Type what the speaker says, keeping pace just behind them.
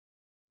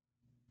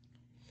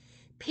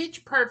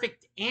Pitch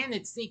Perfect and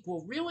its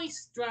sequel really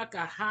struck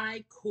a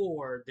high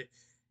chord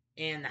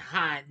and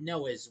high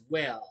note as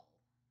well.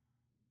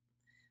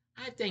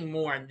 I think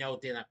more a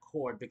note than a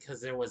chord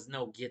because there was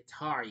no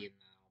guitar, you know.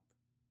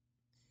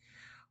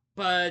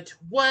 But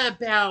what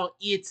about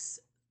its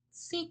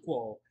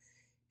sequel,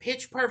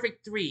 Pitch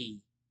Perfect 3?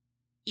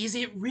 Is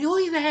it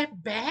really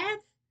that bad?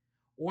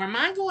 Or am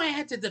I going to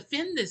have to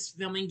defend this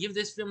film and give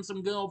this film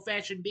some good old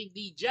fashioned Big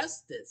D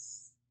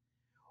justice?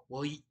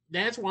 Well,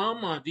 that's what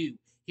I'm going to do.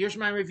 Here's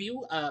my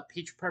review of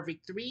Pitch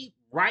Perfect 3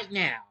 right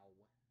now.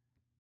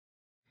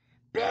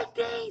 Big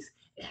D's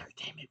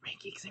Entertainment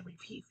Rankings and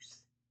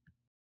Reviews.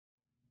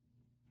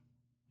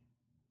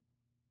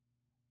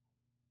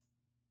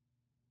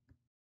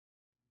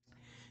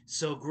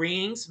 So,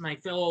 greetings, my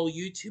fellow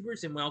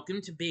YouTubers, and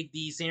welcome to Big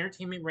D's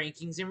Entertainment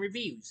Rankings and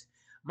Reviews.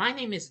 My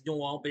name is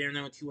Noel, better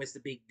known to as the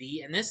Big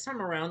D, and this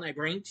time around I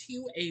bring to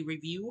you a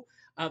review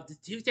of the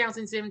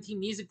 2017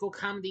 musical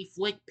comedy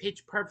flick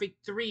Pitch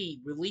Perfect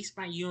 3, released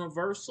by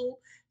Universal,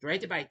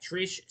 directed by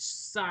Trish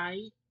Sy,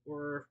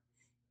 or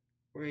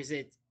is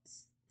it?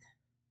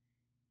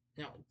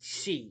 No,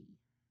 she,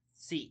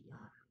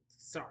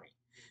 sorry.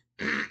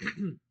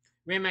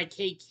 Written by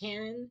Kate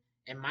Cannon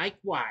and Mike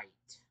White.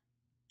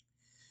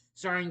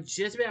 Starring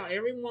just about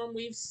everyone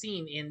we've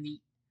seen in the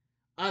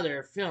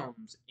other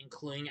films,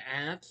 including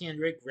Anna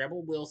Kendrick,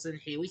 Rebel Wilson,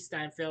 Hailee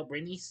Steinfeld,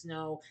 Brittany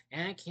Snow,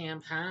 Anna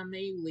Camp, Hannah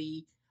Mae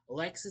Lee,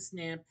 Alexis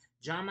Knapp,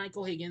 John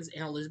Michael Higgins,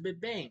 and Elizabeth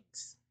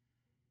Banks.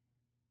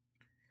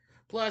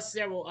 Plus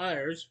several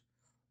others,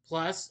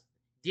 plus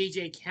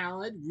DJ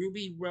Khaled,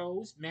 Ruby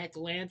Rose, Matt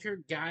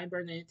Lanter, Guy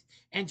Burnett,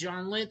 and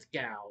John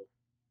Lithgow.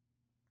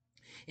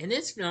 In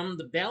this film,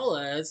 the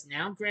Bellas,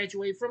 now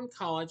graduate from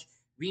college,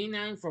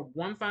 reuniting for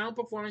one final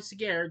performance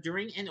together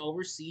during an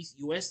overseas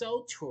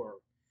USO tour.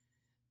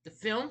 The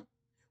film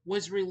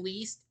was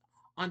released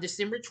on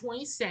December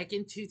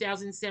 22nd,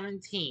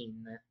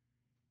 2017.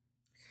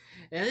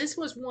 Now, this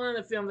was one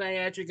of the films I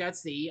actually got to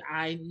see.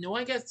 I know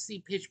I got to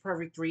see Pitch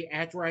Perfect 3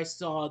 after I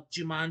saw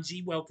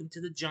Jumanji Welcome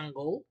to the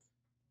Jungle.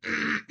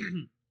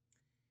 And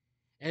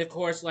of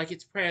course, like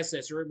its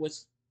predecessor, it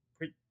was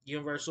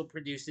Universal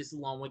produced this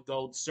along with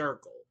Gold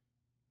Circle.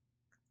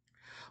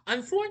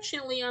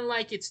 Unfortunately,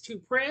 unlike its two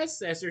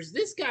predecessors,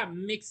 this got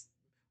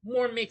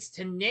more mixed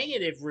to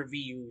negative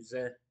reviews,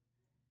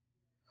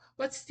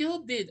 but still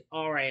did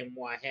alright and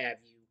what have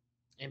you,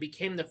 and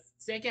became the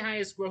second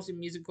highest grossing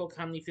musical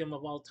comedy film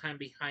of all time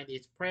behind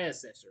its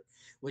predecessor.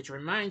 Which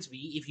reminds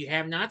me, if you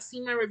have not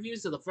seen my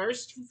reviews of the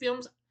first two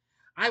films,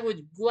 I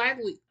would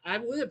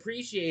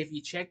appreciate if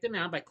you check them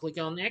out by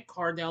clicking on that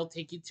card that'll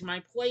take you to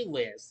my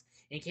playlist,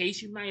 in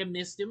case you might have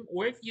missed them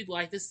or if you'd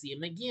like to see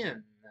them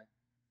again.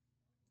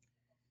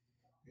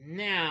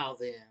 Now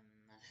then.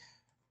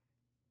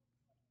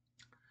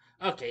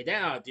 Okay,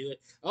 that'll do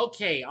it.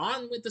 Okay,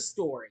 on with the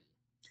story.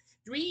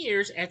 3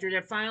 years after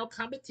their final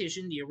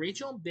competition, the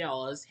original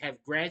Bellas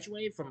have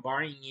graduated from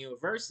Barnard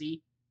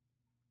University,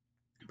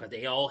 but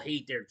they all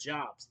hate their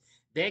jobs.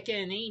 Becca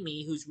and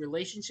Amy, whose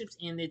relationships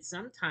ended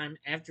sometime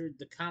after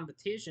the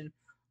competition,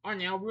 are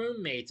now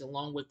roommates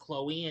along with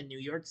Chloe in New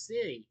York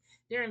City.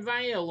 They're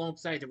invited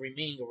alongside the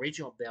remaining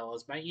original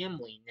Bellas by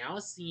Emily, now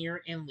a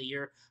senior and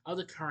leader of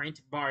the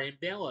current Barnard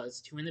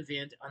Bellas, to an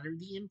event under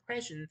the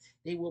impression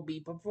they will be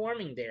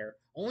performing there,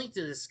 only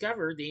to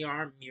discover they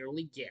are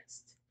merely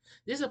guests.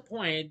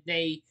 Disappointed,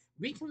 they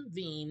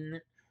reconvene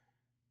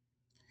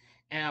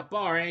at a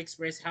bar and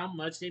express how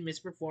much they miss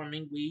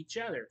performing with each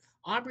other.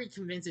 Aubrey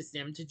convinces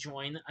them to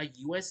join a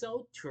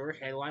USO tour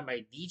headlined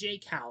by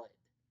DJ Khaled,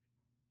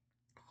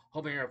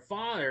 hoping her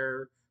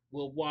father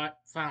will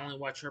finally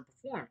watch her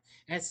perform.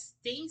 As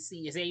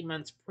Stacy is 8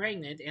 months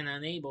pregnant and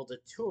unable to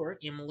tour,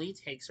 Emily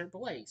takes her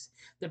place.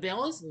 The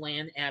Bellas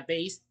land at a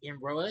base in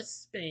Roa,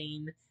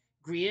 Spain,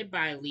 greeted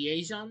by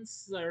liaison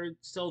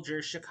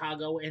soldiers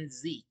Chicago and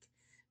Zeke.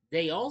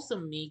 They also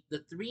meet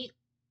the three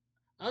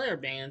other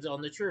bands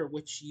on the tour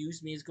which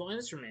use musical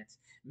instruments,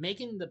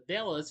 making the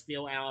Bellas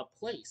feel out of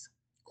place.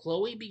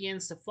 Chloe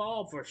begins to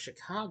fall for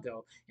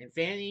Chicago, and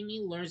Fan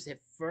Amy learns that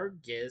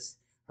Fergus,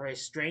 her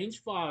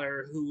estranged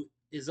father, who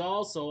is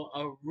also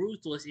a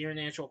ruthless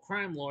international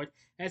crime lord,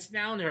 has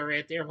found her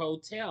at their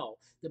hotel.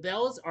 The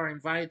Bellas are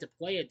invited to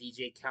play at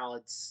DJ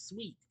Khaled's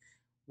suite,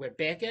 where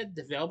Becca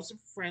develops a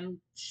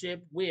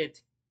friendship with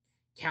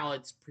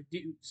Khaled's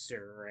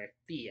producer,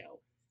 Theo,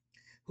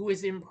 who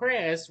is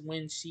impressed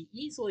when she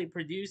easily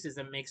produces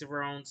a mix of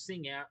her own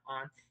singing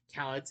on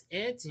Khaled's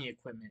editing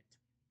equipment.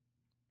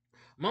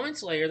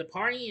 Moments later, the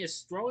party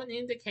is thrown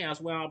into chaos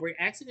when Aubrey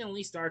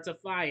accidentally starts a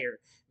fire.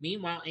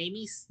 Meanwhile,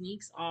 Amy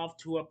sneaks off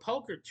to a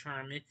poker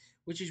tournament,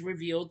 which is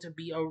revealed to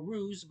be a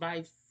ruse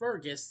by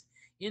Fergus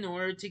in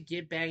order to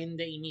get back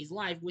into Amy's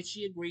life, which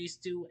she agrees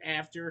to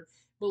after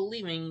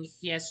believing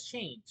he has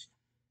changed.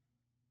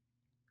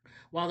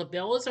 While the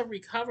Bellas are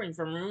recovering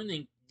from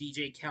ruining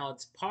DJ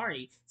Khaled's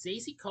party,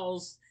 Stacey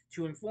calls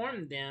to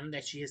inform them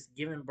that she has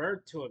given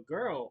birth to a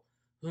girl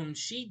whom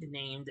she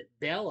named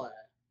Bella.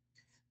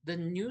 The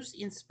news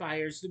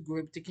inspires the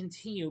group to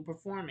continue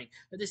performing,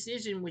 a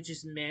decision which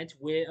is met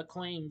with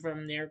acclaim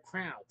from their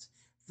crowds.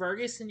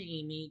 Fergus and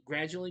Amy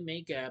gradually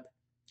make up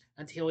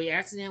until he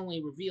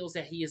accidentally reveals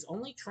that he is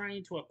only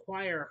trying to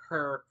acquire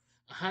her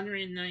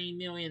 $190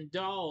 million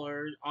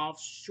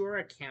offshore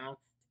account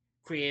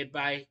created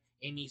by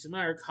Amy's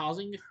mother,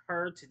 causing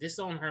her to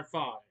disown her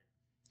father.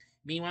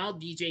 Meanwhile,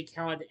 DJ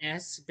Khaled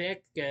asks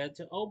Becca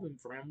to open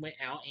for him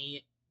without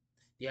any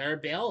the other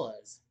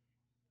Bellas.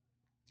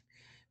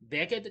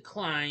 Becca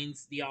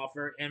declines the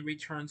offer and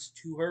returns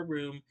to her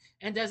room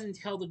and doesn't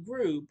tell the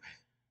group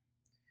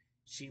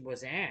she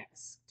was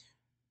asked.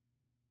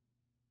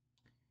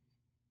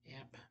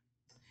 Yep.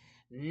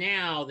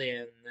 Now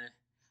then,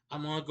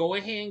 I'm gonna go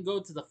ahead and go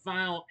to the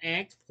final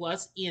act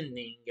plus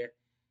ending.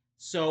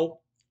 So,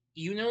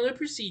 you know the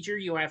procedure.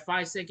 You have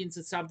 5 seconds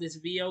to stop this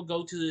video.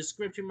 Go to the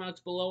description box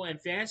below and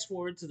fast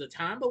forward to the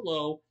time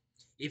below.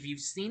 If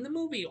you've seen the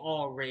movie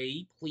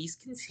already, please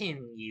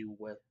continue.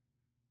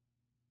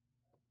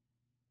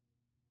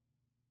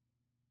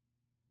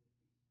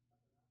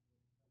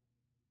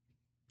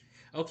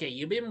 Okay,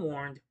 you've been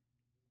warned.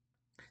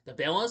 The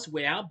Bellas,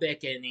 without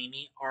Becca and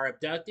Amy, are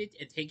abducted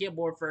and taken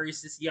aboard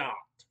Fergus's yacht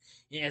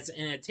as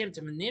an attempt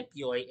to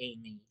manipulate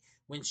Amy.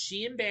 When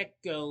she and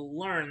Becca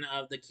learn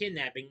of the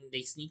kidnapping,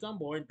 they sneak on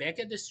board.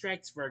 Becca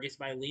distracts Fergus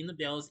by leading the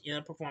Bellas in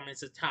a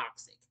performance of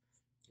Toxic,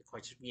 of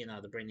course,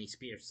 the Britney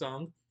Spears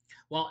song,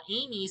 while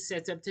Amy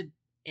sets up to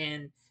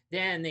and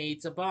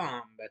detonates a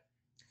bomb.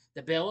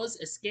 The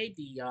Bellas escape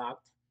the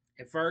yacht,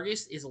 and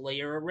Fergus is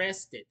later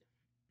arrested.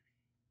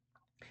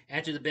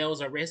 After the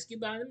Bells are rescued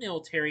by the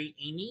military,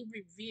 Amy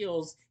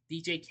reveals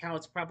DJ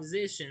Khaled's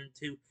proposition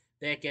to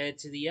Becca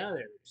to the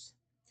others.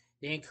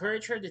 They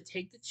encourage her to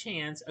take the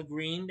chance,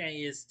 agreeing that it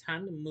is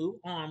time to move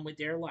on with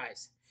their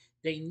lives.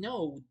 They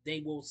know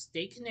they will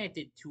stay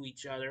connected to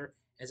each other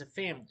as a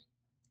family.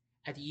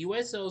 At the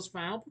USO's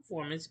final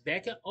performance,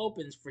 Becca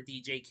opens for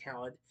DJ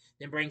Khaled,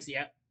 then brings the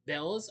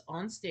Bellas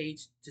on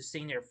stage to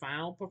sing their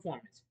final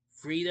performance,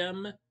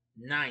 Freedom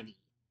 90.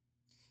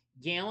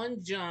 Gail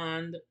and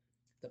John,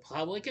 the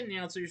public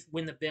announcers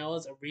when the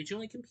Bellas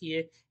originally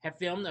competed, have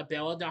filmed a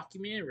Bella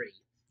documentary,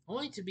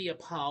 only to be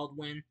appalled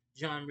when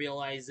John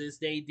realizes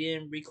they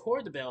didn't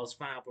record the Bellas'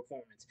 final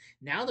performance.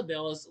 Now the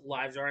Bellas'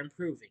 lives are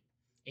improving.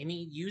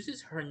 Amy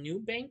uses her new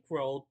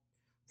bankroll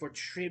for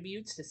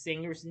tributes to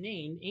singers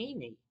named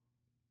Amy.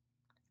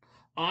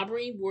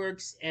 Aubrey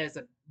works as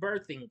a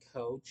birthing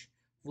coach.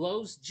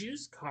 Flo's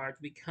juice cart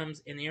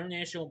becomes an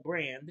international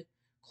brand.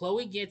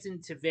 Chloe gets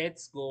into vet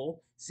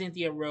school.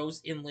 Cynthia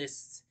Rose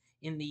enlists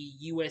in the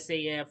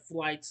USAF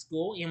flight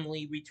school.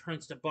 Emily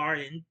returns to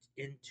Barton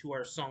into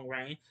her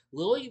songwriting.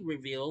 Lily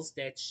reveals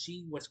that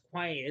she was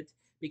quiet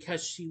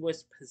because she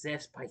was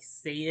possessed by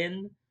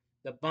Satan.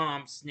 The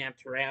bomb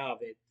snapped her out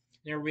of it.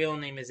 Her real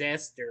name is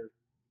Esther.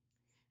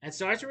 And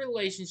starts a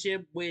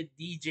relationship with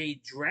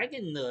DJ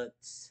Dragon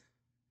Nuts.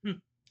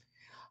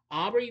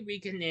 Aubrey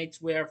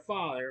reconnects with her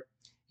father,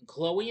 and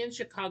Chloe and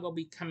Chicago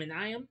become an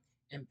item,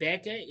 and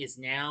Becca is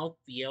now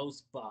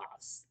Theo's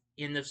boss.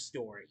 End of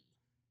story.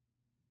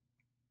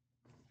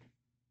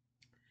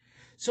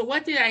 So,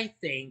 what did I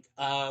think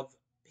of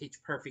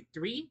Pitch Perfect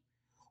 3?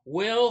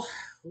 Well,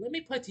 let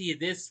me put it to you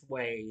this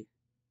way.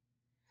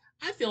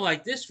 I feel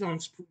like this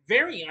film's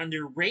very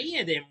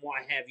underrated and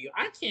what have you.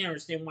 I can't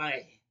understand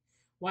why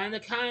in the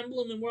kind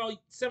blooming world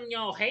some of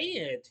y'all hate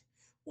it.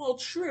 Well,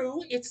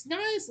 true, it's not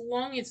as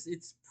long as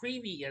its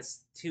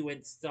previous two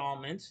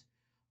installments,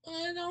 but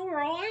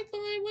overall I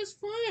thought it was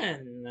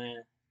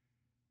fun.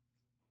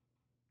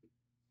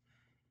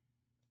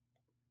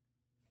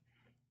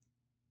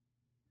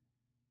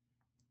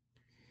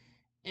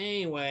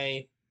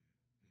 Anyway,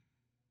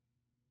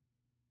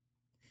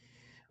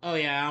 oh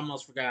yeah, I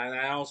almost forgot.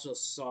 I also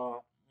saw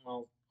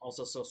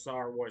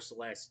Star Wars: The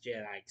Last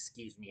Jedi.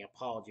 Excuse me,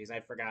 apologies, I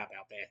forgot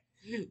about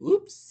that.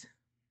 Oops.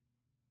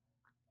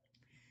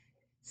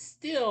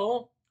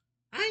 Still,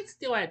 I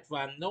still had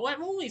fun. Though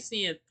I've only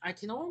seen it, I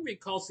can only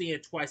recall seeing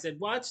it twice.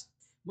 Went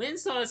and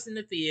saw this in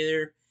the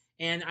theater,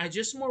 and I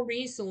just more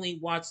recently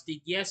watched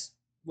it.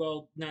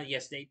 Well, not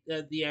yesterday,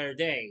 the other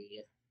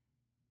day.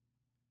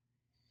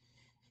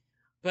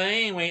 But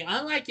anyway,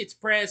 unlike its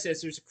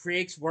predecessors,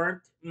 critics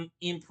weren't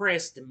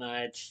impressed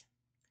much.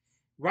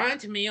 Rotten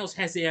Tomatoes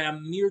has it at a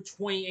mere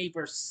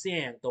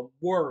 28%, the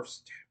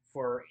worst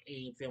for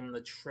any film in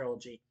the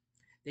trilogy.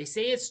 They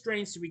say it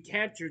strains to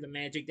recapture the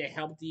magic that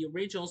helped the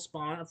original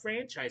spawn a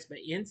franchise, but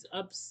ends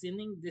up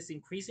sending this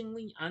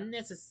increasingly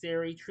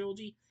unnecessary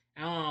trilogy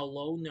out on a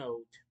low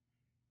note.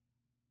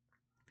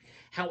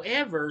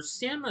 However,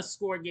 Cinema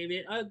Score gave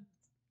it a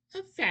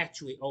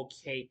factually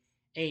okay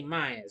A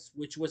minus,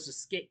 which was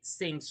the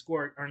same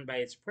score earned by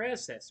its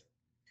predecessor.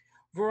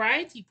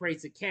 Variety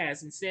praised the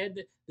cast and said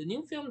that the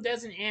new film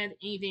doesn't add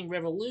anything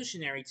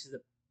revolutionary to the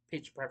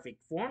Pitch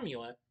Perfect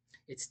formula.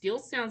 It still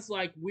sounds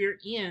like we're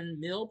in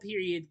middle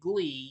period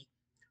Glee,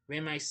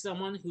 written by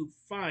someone who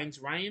finds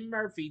Ryan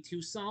Murphy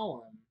too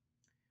solemn.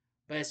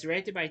 But it's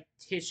directed by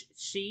Trish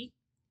Say.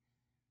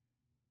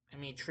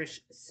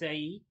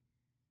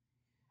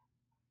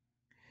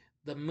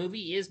 The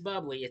movie is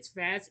bubbly, it's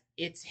fast,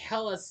 it's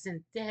hella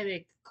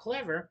synthetic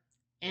clever,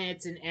 and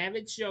it's an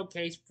avid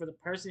showcase for the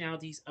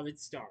personalities of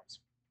its stars.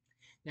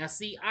 Now,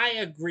 see, I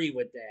agree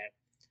with that.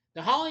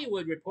 The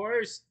Hollywood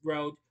Reporter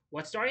wrote,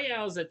 what started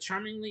out as a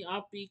charmingly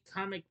offbeat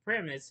comic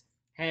premise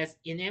has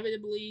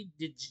inevitably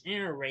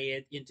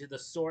degenerated into the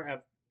sort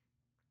of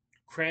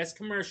crass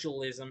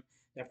commercialism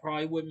that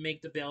probably would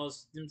make the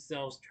Bells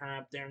themselves turn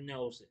up their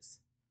noses.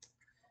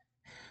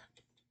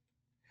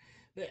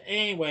 But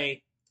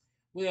anyway,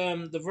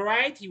 with the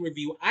Variety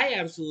review, I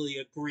absolutely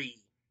agree.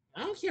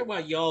 I don't care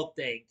what y'all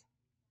think.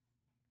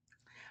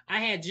 I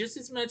had just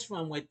as much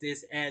fun with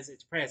this as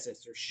its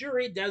predecessor. Sure,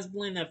 it does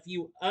blend a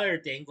few other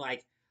things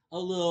like a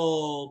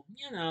little,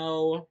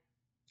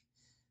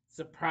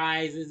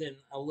 surprises and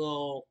a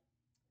little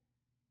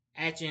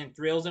action and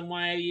thrills and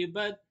what have you,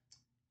 but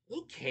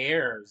who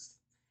cares?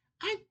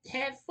 I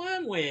had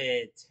fun with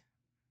it.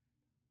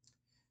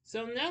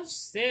 So enough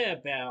said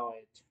about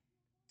it.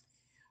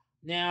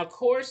 Now, of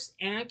course,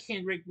 Anna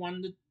Kendrick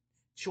won the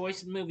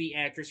Choice Movie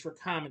Actress for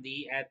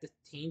Comedy at the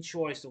Teen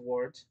Choice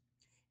Awards.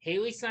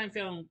 Hailee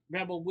Steinfeld and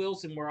Rebel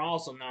Wilson were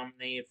also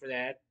nominated for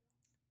that,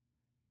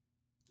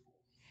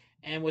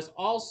 and was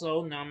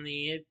also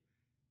nominated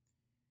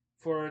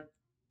for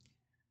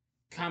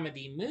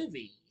Comedy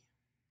Movie.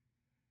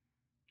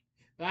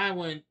 But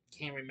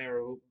can't remember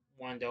who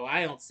won though.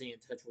 I don't stay in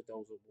touch with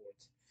those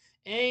awards.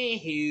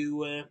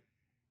 Anywho,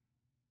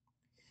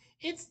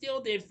 it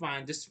still did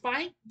fine.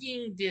 Despite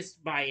getting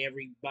dissed by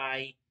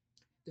everybody,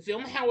 the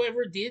film,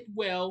 however, did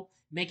well,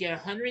 making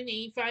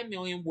 $185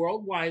 million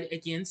worldwide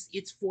against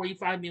its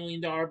 $45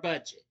 million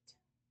budget.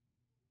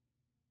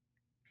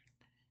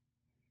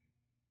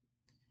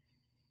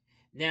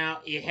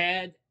 Now, it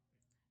had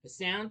a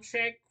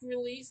soundtrack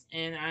release,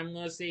 and I'm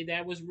gonna say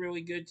that was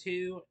really good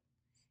too.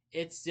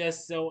 It's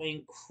just so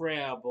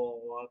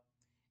incredible.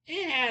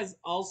 It has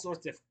all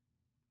sorts of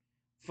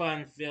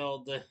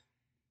fun-filled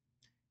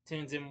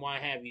tunes and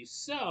what have you.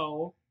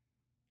 So,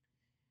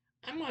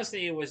 I'm gonna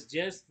say it was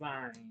just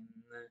fine.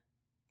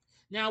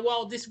 Now,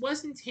 while this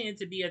was intended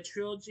to be a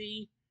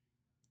trilogy,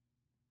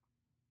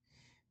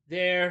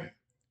 there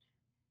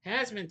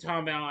has been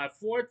talking about a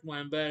fourth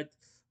one, but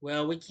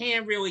well, we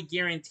can't really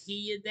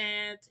guarantee you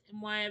that and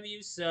what have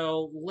you.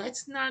 So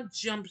let's not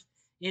jump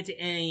into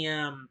any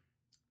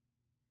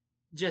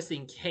just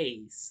in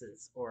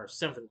cases or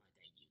something like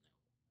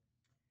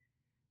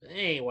that. But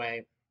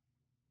anyway,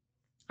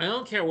 I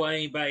don't care what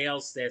anybody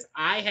else says.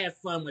 I have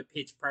fun with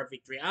Pitch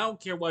Perfect 3. I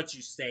don't care what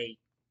you say.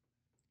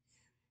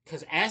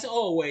 Because as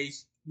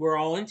always, we're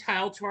all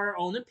entitled to our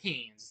own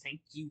opinions. Thank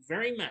you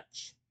very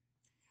much.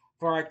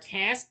 For our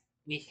cast,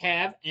 we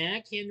have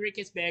Anna Kendrick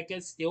as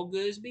Becca, still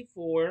good as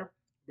before.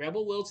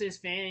 Rebel Wilson as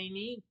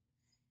Fanny,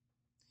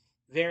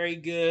 very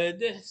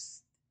good.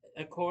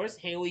 Of course,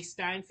 Hailee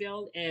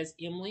Steinfeld as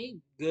Emily,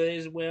 good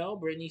as well.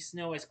 Brittany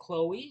Snow as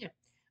Chloe.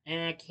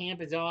 Anna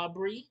Camp as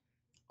Aubrey,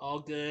 all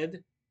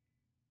good.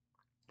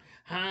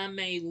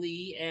 Hailee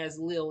Lee as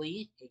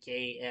Lily,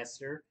 aka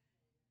Esther.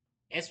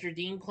 Esther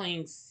Dean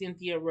playing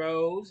Cynthia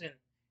Rose, and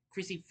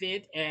Chrissy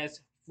Fit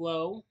as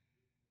Flo.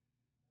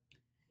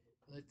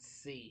 Let's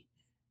see.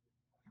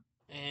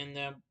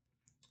 And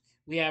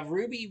we have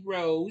Ruby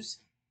Rose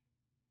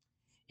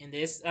in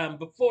this.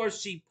 Before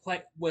she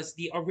was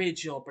the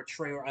original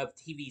portrayal of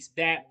TV's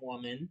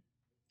Batwoman,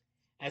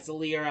 as the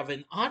leader of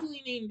an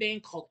oddly named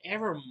band called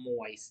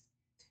Evermoist.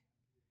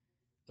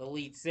 The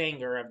lead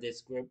singer of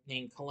this group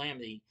named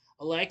Calamity.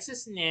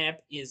 Alexis Knapp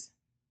is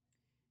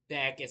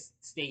back as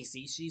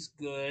Stacy. She's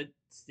good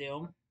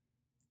still.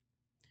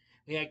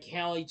 We have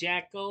Kelly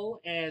Jacko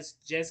as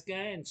Jessica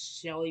and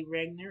Shelley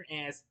Regner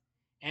as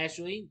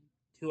Ashley.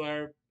 To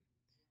our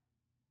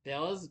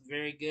Bellas,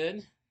 very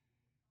good.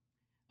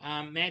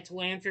 Matt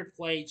Lanford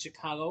played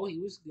Chicago. He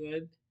was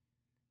good.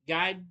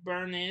 Guy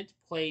Burnett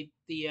played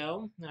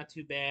Theo. Not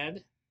too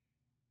bad.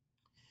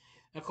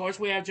 Of course,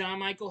 we have John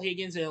Michael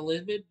Higgins and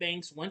Elizabeth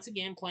Banks once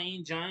again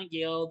playing John and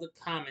Gail, the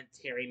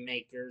commentary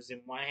makers,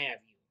 and what have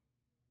you.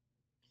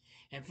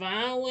 And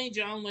finally,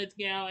 John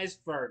Lithgow as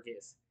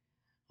Fergus.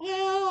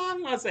 Well,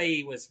 I'm gonna say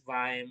he was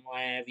fine,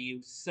 what have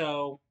you.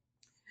 So,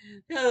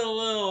 a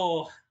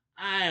little,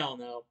 I don't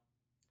know.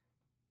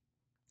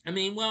 I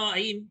mean, well,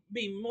 he'd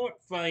be more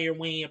funnier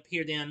when he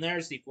appeared in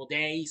another sequel,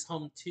 Daddy's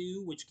Home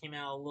 2, which came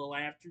out a little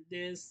after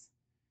this.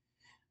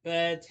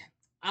 But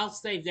I'll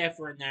save that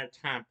for another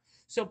time.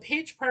 So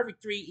Pitch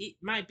Perfect 3, it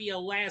might be a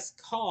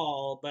last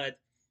call, but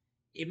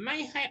it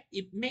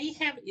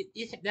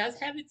does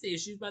have its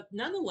issues, but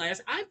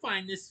nonetheless, I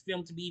find this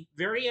film to be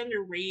very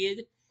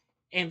underrated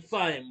and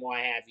fun and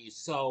what have you.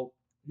 So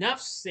enough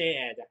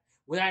said.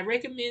 Would I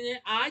recommend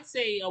it? I'd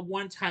say a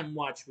one-time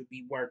watch would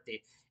be worth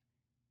it.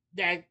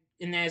 That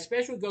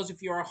especially goes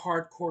if you're a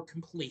hardcore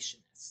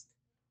completionist.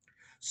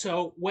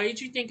 So, what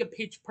did you think of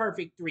Pitch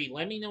Perfect 3?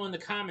 Let me know in the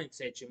comment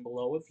section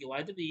below. If you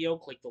liked the video,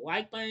 click the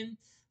like button,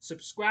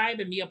 subscribe,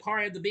 and be a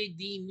part of the Big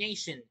D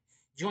Nation.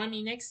 Join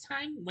me next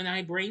time when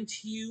I bring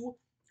to you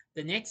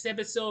the next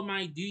episode of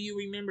my Do You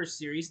Remember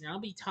series, and I'll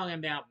be talking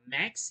about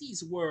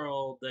Maxie's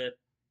World.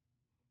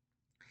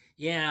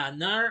 Yeah,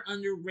 another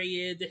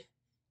underrated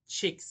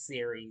chick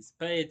series,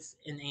 but it's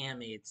an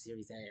animated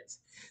series that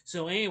is.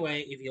 So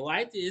anyway, if you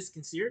like this,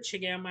 consider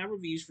checking out my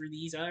reviews for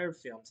these other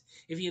films.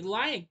 If you'd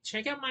like,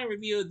 check out my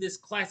review of this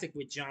classic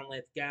with John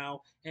Lithgow,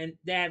 and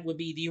that would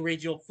be the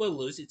original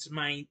Footloose. It's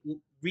my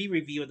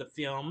re-review of the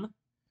film,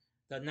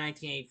 the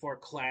 1984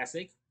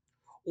 classic.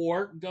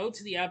 Or go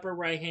to the upper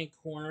right-hand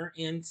corner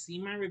and see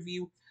my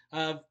review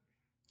of,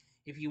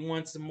 if you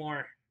want some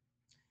more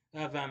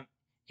of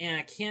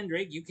Anna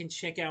Kendrick, you can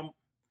check out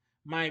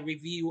my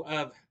review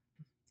of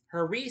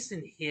her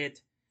recent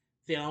hit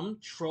film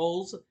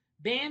Trolls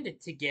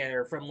Banded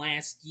Together from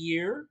last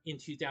year in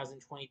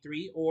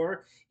 2023.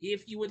 Or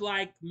if you would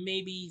like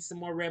maybe some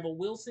more Rebel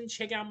Wilson,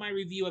 check out my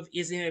review of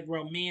Isn't It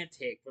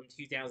Romantic from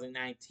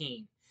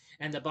 2019.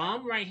 And the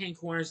bottom right hand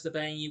corner is the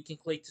button you can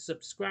click to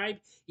subscribe.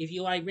 If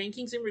you like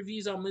rankings and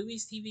reviews on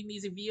movies, TV,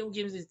 music, video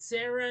games,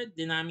 etc.,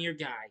 then I'm your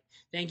guy.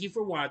 Thank you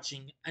for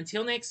watching.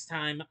 Until next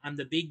time, I'm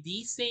the Big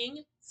D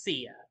saying,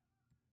 see ya.